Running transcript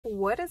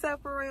What is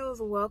up, Royals?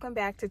 Welcome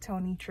back to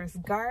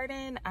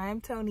Tonetrasgarden.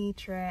 I'm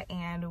Tonetra,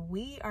 and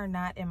we are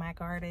not in my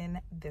garden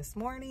this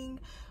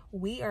morning.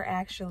 We are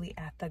actually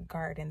at the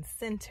garden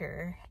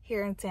center.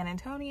 Here in San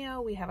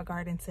Antonio, we have a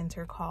garden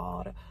center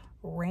called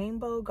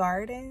Rainbow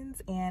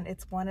Gardens, and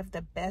it's one of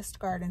the best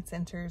garden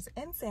centers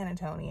in San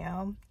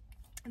Antonio.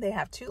 They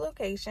have two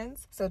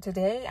locations. So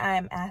today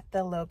I'm at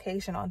the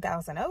location on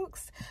Thousand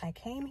Oaks. I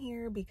came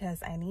here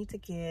because I need to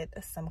get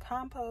some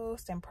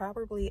compost and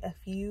probably a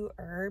few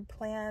herb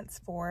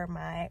plants for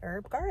my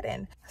herb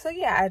garden. So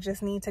yeah, I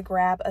just need to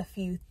grab a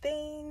few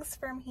things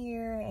from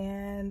here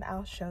and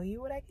I'll show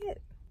you what I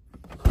get.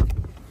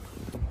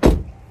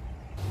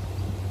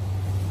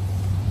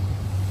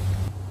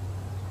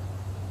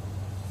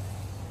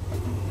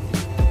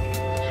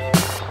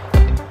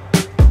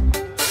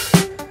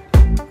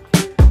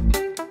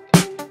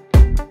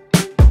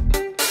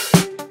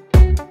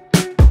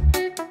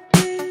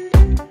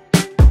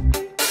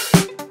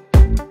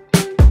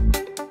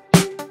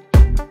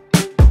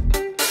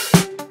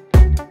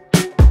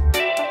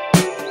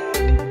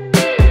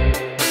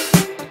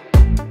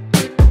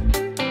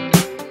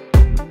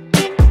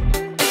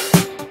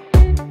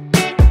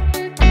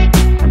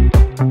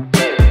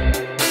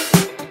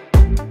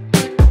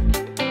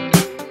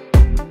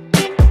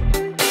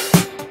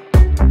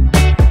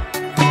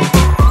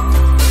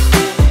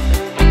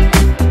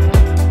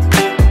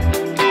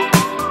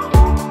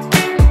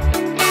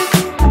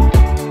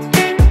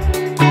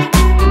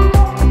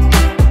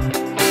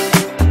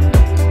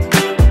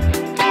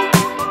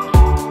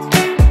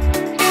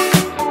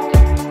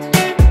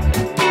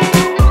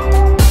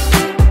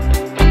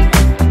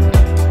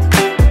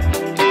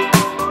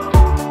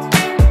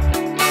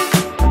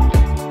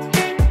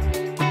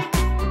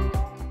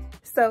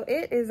 So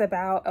it is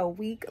about a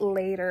week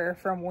later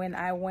from when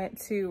I went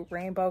to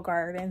Rainbow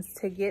Gardens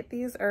to get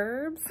these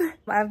herbs.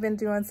 I've been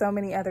doing so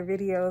many other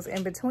videos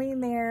in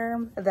between there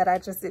that I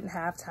just didn't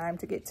have time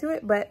to get to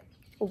it, but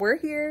we're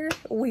here.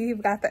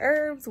 We've got the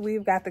herbs,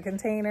 we've got the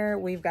container,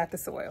 we've got the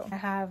soil. I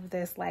have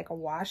this like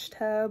wash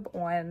tub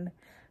on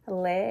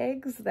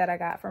legs that I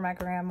got for my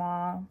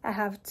grandma. I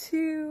have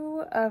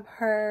two of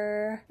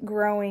her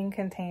growing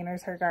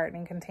containers, her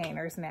gardening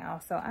containers now.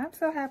 So I'm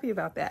so happy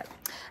about that.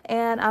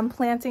 And I'm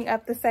planting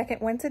up the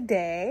second one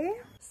today.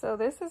 So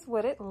this is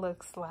what it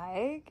looks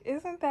like.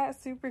 Isn't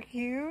that super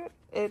cute?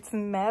 It's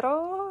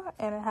metal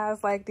and it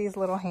has like these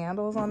little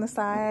handles on the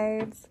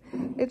sides.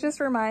 It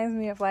just reminds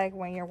me of like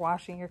when you're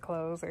washing your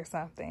clothes or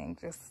something,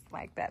 just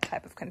like that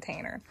type of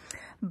container.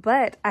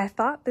 But I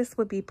thought this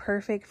would be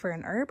perfect for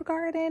an herb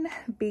garden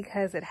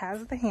because it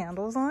has the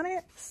handles on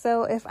it.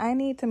 So if I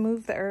need to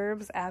move the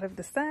herbs out of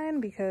the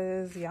sun,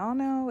 because y'all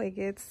know it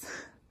gets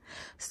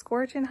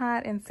scorching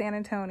hot in San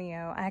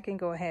Antonio, I can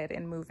go ahead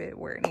and move it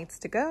where it needs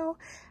to go.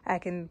 I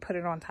can put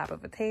it on top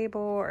of a table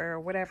or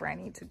whatever I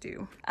need to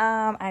do.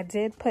 I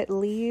did put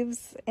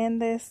leaves in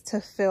this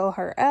to fill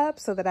her up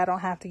so that I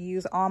don't have to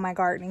use all my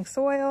gardening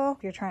soil.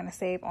 If you're trying to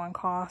save on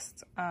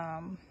cost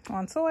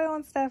on soil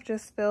and stuff,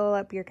 just fill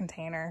up your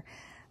container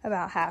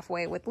about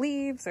halfway with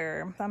leaves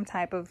or some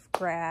type of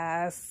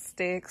grass,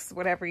 sticks,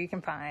 whatever you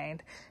can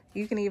find.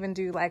 You can even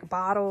do like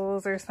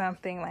bottles or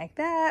something like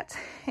that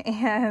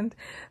and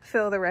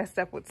fill the rest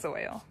up with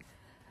soil.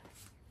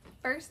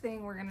 First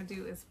thing we're gonna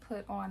do is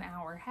put on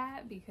our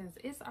hat because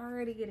it's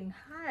already getting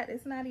hot.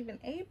 It's not even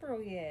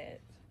April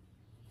yet.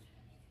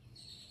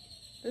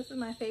 This is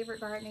my favorite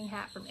gardening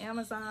hat from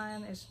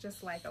Amazon. It's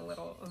just like a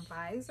little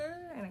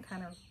visor and it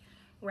kind of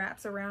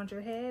wraps around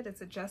your head. It's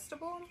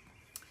adjustable.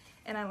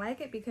 And I like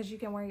it because you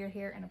can wear your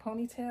hair in a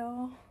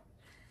ponytail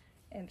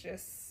and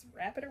just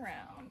wrap it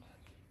around.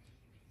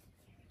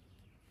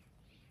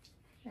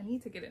 I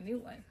need to get a new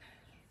one.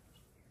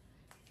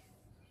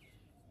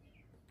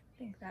 I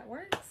think that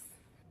works.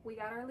 We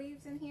got our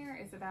leaves in here.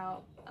 It's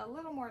about a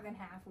little more than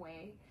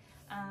halfway.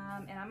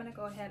 And I'm gonna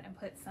go ahead and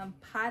put some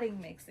potting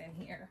mix in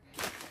here.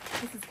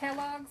 This is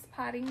Kellogg's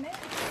potting mix.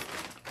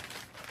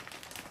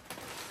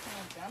 I'm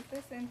gonna dump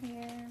this in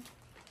here.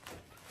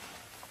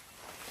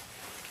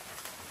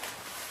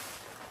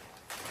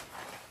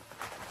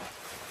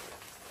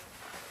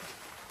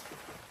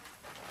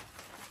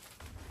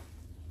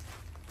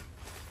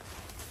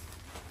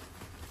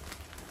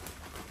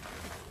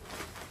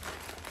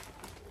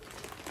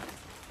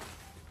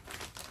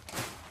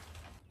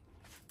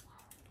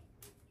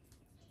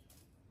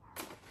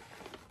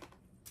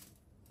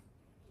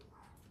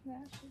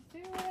 That should do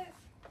it.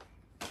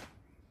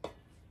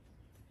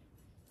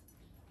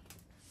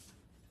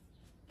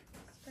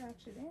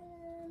 Scratch it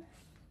in.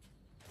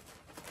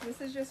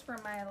 This is just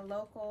from my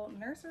local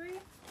nursery.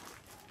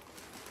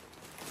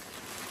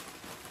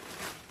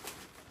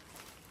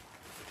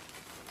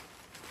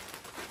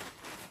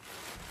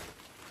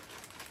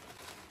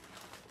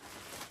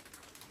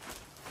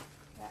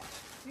 That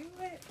should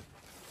do it.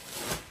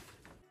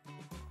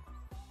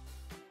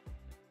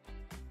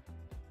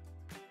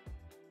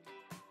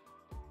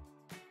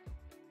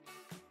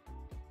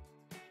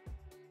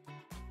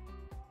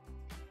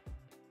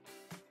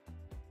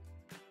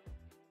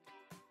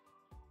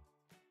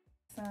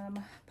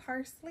 Some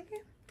parsley.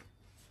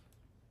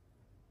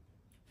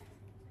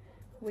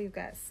 We've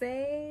got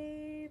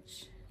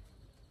sage.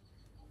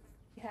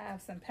 We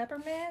have some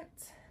peppermint,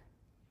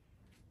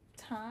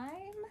 thyme,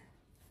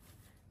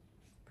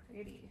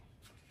 pretty,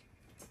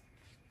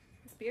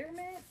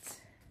 spearmint,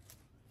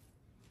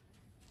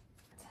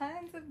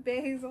 tons of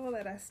basil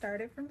that I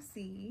started from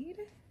seed.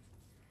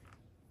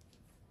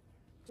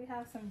 We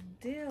have some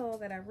dill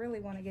that I really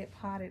want to get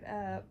potted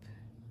up.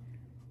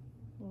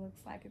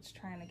 Looks like it's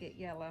trying to get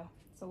yellow,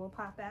 so we'll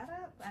pot that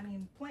up.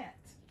 Plant.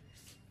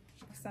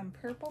 Some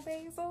purple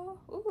basil.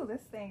 Ooh,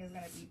 this thing is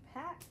gonna be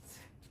packed.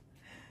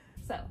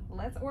 So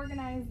let's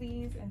organize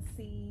these and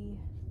see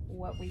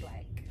what we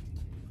like.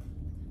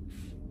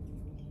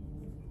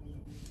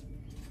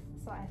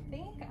 So I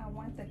think I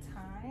want the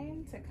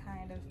thyme to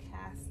kind of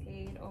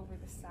cascade over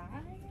the side.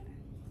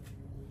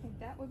 I think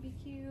that would be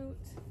cute.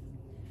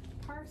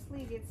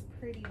 Parsley gets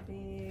pretty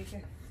big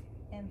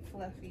and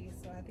fluffy,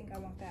 so I think I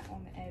want that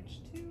on the edge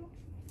too.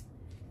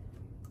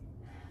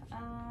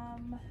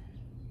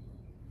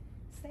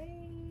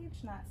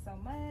 Sage, not so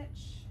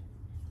much.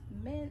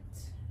 Mint,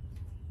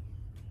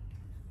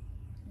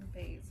 and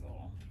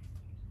basil.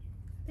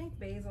 I think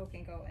basil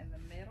can go in the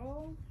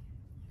middle.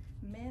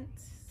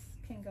 Mint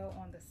can go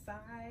on the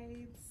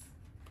sides.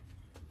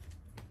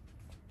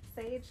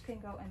 Sage can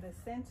go in the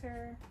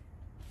center.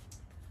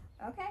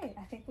 Okay,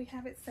 I think we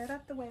have it set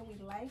up the way we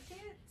like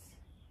it.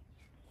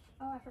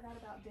 Oh, I forgot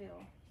about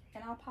dill.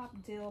 And I'll pop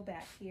dill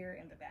back here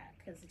in the back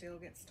because dill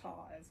gets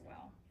tall as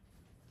well.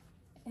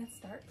 And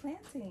start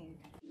planting.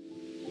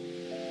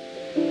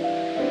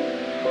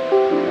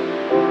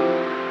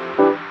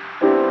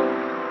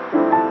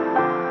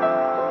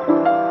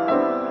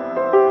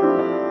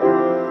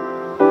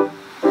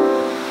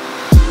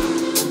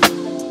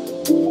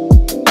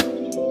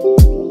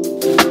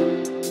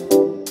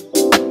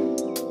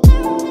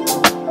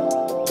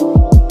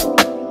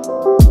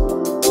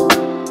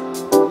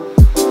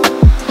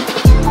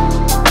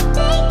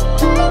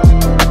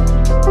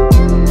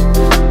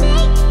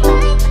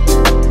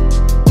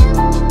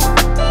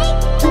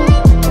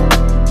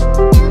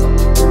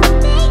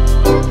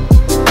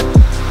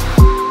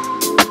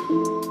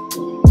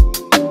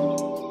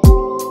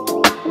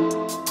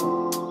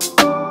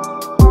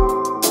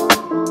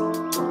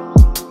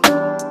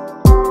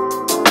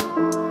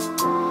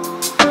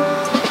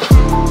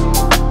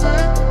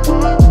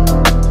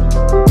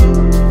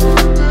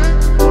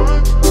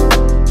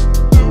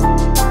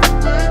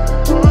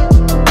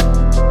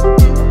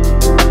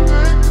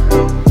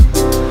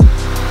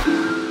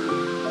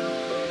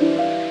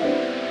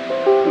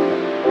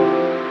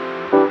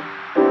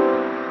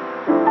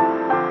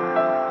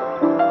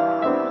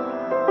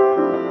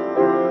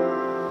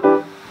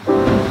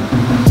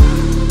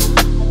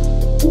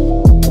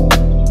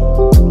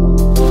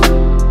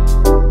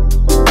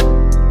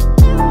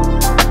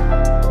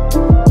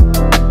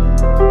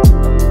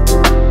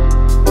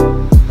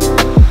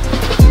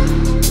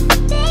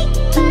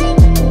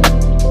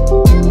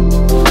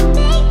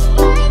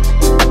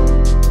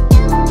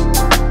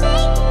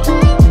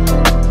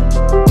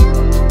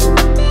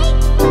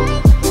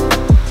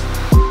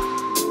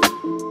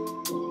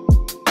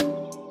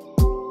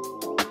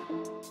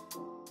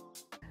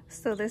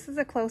 So this is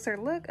a closer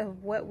look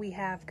of what we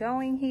have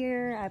going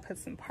here. I put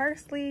some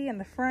parsley in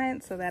the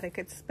front so that it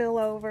could spill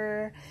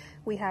over.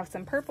 We have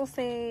some purple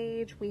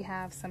sage. We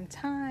have some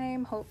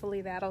thyme.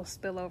 Hopefully that'll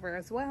spill over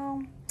as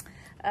well.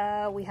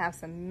 We have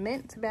some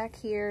mint back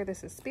here.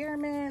 This is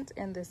spearmint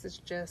and this is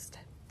just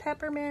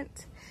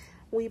peppermint.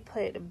 We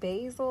put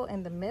basil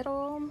in the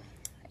middle,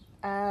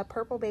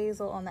 purple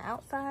basil on the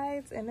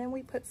outsides, and then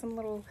we put some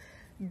little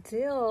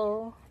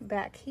dill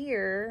back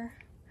here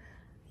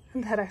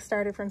that I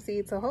started from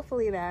seed, so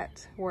hopefully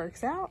that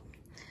works out.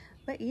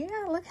 But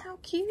yeah, look how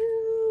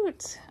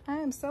cute. I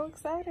am so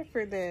excited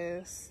for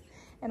this,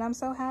 and I'm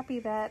so happy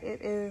that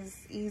it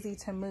is easy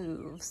to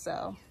move.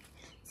 So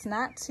it's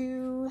not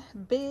too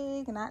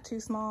big, not too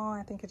small.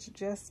 I think it's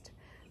just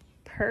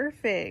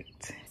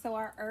perfect. So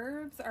our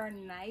herbs are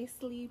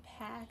nicely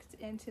packed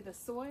into the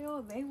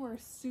soil. They were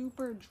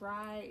super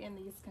dry in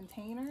these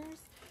containers.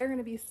 They're going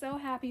to be so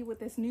happy with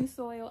this new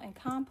soil and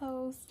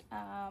compost.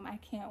 I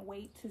can't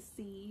wait to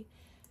see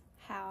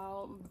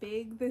how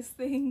big this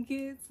thing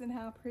gets and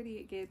how pretty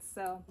it gets.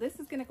 So this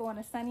is going to go in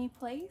a sunny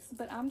place,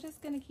 but I'm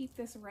just going to keep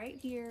this right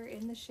here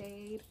in the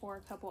shade for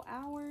a couple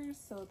hours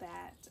so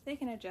that they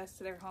can adjust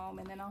to their home,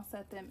 and then I'll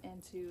set them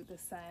into the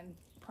sun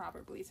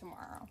probably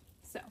tomorrow.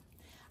 So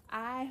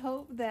I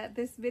hope that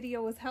this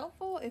video was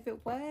helpful. If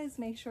it was,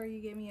 make sure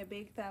you give me a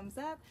big thumbs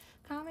up.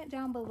 Comment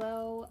down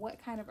below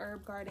what kind of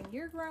herb garden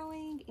you're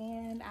growing,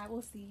 and I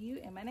will see you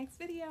in my next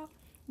video.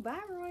 Bye,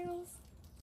 Royals.